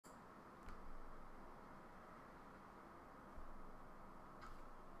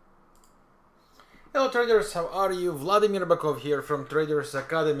Hello traders, how are you? Vladimir Ribakov here from Traders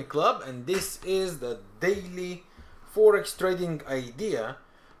Academy Club, and this is the daily Forex trading idea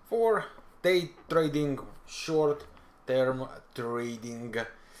for day trading, short-term trading.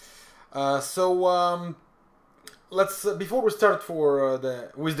 Let's before we start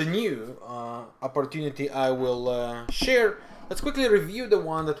with the new opportunity I will share. Let's quickly review the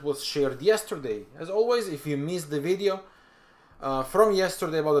one that was shared yesterday. As always, if you missed the video from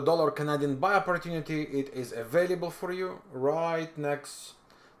yesterday about the dollar Canadian buy opportunity, it is available for you right next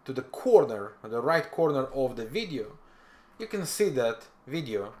to the corner, the right corner of the video. You can see that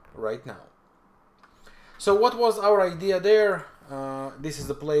video right now. So what was our idea there? This is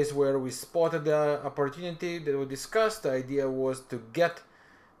the place where we spotted the opportunity that we discussed. The idea was to get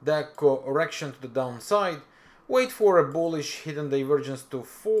the correction to the downside, wait for a bullish hidden divergence to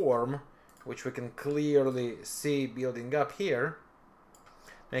form, which we can clearly see building up here,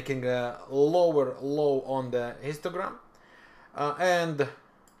 making a lower low on the histogram and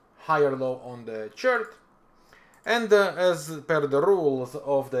higher low on the chart. And as per the rules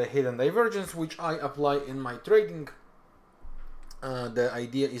of the hidden divergence, which I apply in my trading, the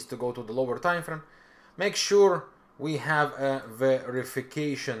idea is to go to the lower time frame, make sure we have a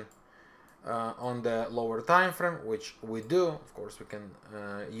verification on the lower time frame, which we do. Of course, we can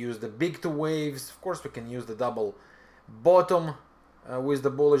use the big two waves. Of course, we can use the double bottom with the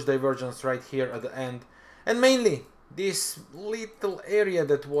bullish divergence right here at the end, and mainly this little area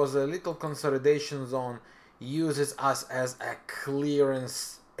that was a little consolidation zone uses us as a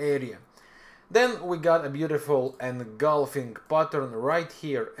clearance area. Then we got a beautiful engulfing pattern right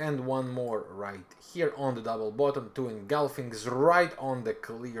here and one more right here on the double bottom, two engulfings right on the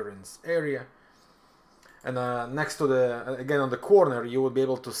clearance area. And next to the, again on the corner, you will be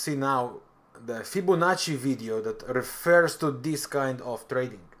able to see now the Fibonacci video that refers to this kind of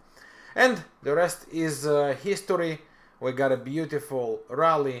trading. And the rest is history. We got a beautiful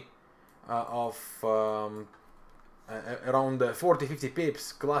rally of around 40-50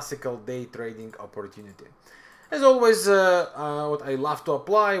 pips, classical day trading opportunity. As always, what I love to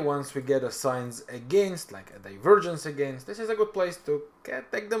apply once we get a signs against, like a divergence against, this is a good place to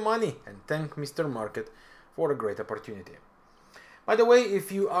take the money and thank Mr. Market for a great opportunity. By the way,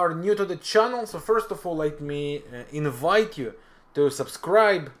 if you are new to the channel, so first of all, let me invite you to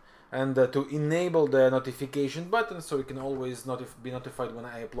subscribe and to enable the notification button so you can always be notified when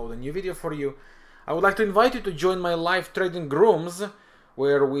I upload a new video for you. I would like to invite you to join my live trading rooms,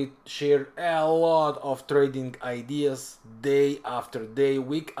 where we share a lot of trading ideas day after day,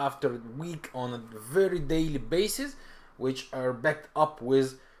 week after week, on a very daily basis, which are backed up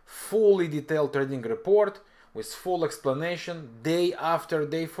with fully detailed trading report with full explanation day after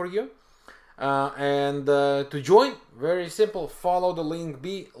day for you. To join, very simple, follow the link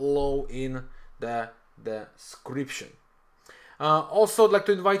below in the description. Also, I'd like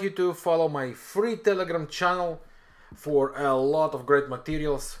to invite you to follow my free Telegram channel for a lot of great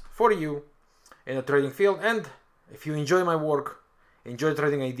materials for you in the trading field. And if you enjoy my work, enjoy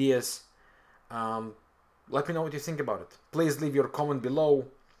trading ideas, let me know what you think about it. Please leave your comment below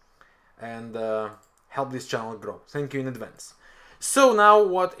and help this channel grow. Thank you in advance. So now,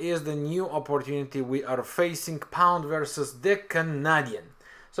 what is the new opportunity we are facing? Pound versus the Canadian.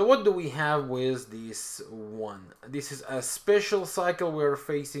 So what do we have with this one? This is a special cycle we're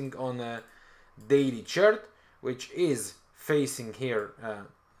facing on a daily chart, which is facing here,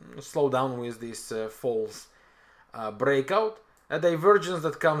 slow down with this false breakout. A divergence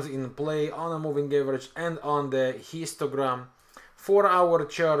that comes in play on a moving average and on the histogram. 4-hour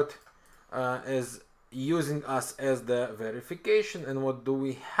chart is using us as the verification. And what do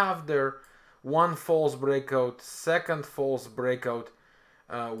we have there? One false breakout, second false breakout,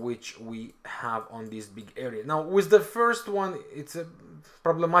 which we have on this big area. Now with the first one, it's a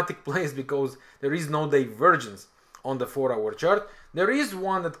problematic place because there is no divergence on the 4-hour chart. There is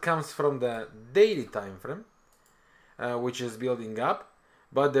one that comes from the daily time frame, which is building up,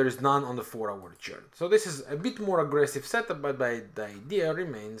 but there is none on the 4-hour chart. So this is a bit more aggressive setup, but the idea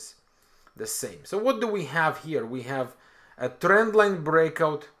remains the same. So what do we have here? We have a trend line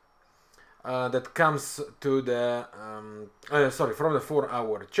breakout that comes to the from the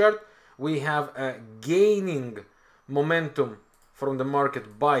 4-hour chart. We have a gaining momentum from the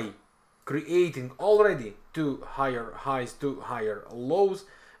market by creating already two higher highs, two higher lows,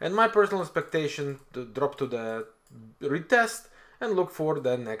 and my personal expectation to drop to the retest and look for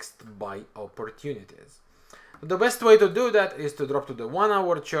the next buy opportunities. The best way to do that is to drop to the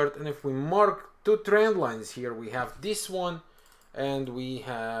 1-hour chart, and if we mark two trend lines here, we have this one and we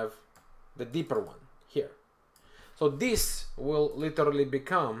have the deeper one here. So this will literally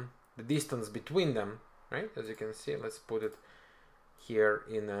become the distance between them, right? As you can see, let's put it here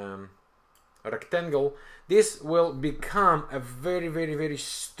in a rectangle. This will become a very, very, very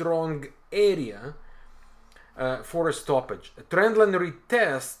strong area for a stoppage. A trendline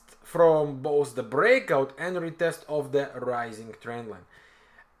retest from both the breakout and retest of the rising trendline.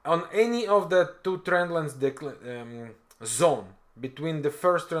 On any of the two trendlines zone between the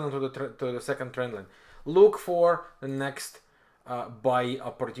first trendline to the second trendline, look for the next buy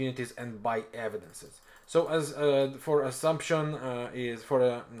opportunities and buy evidences. So as for assumption is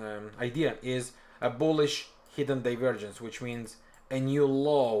for idea is a bullish hidden divergence, which means a new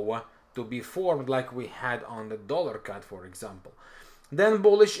low to be formed like we had on the dollar CAD, for example. Then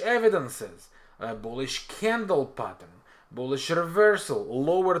bullish evidences, a bullish candle pattern, bullish reversal,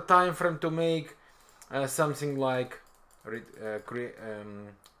 lower time frame to make something like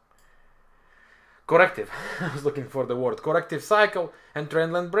corrective. I was looking for the word corrective cycle and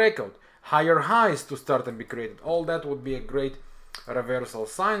trendline breakout, higher highs to start and be created. All that would be a great reversal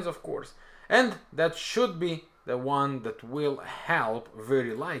signs, of course, and that should be the one that will help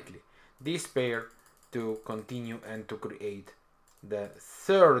very likely this pair to continue and to create the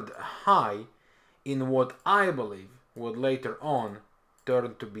third high in what I believe would later on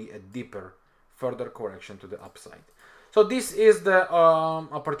turn to be a deeper further correction to the upside. So this is the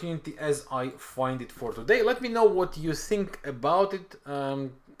opportunity as I find it for today. Let me know what you think about it,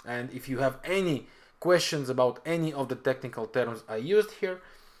 and if you have any questions about any of the technical terms I used here.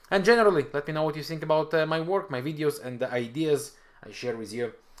 And generally, let me know what you think about my work, my videos, and the ideas I share with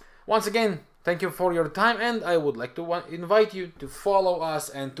you. Once again, thank you for your time, and I would like to invite you to follow us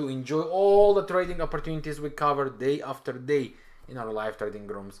and to enjoy all the trading opportunities we cover day after day in our live trading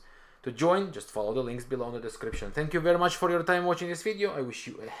rooms. To join, just follow the links below in the description. Thank you very much for your time watching this video. I wish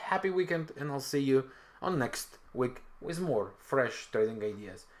you a happy weekend, and I'll see you on next week with more fresh trading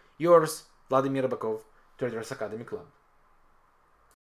ideas. Yours, Vladimir Ribakov, Traders Academy Club.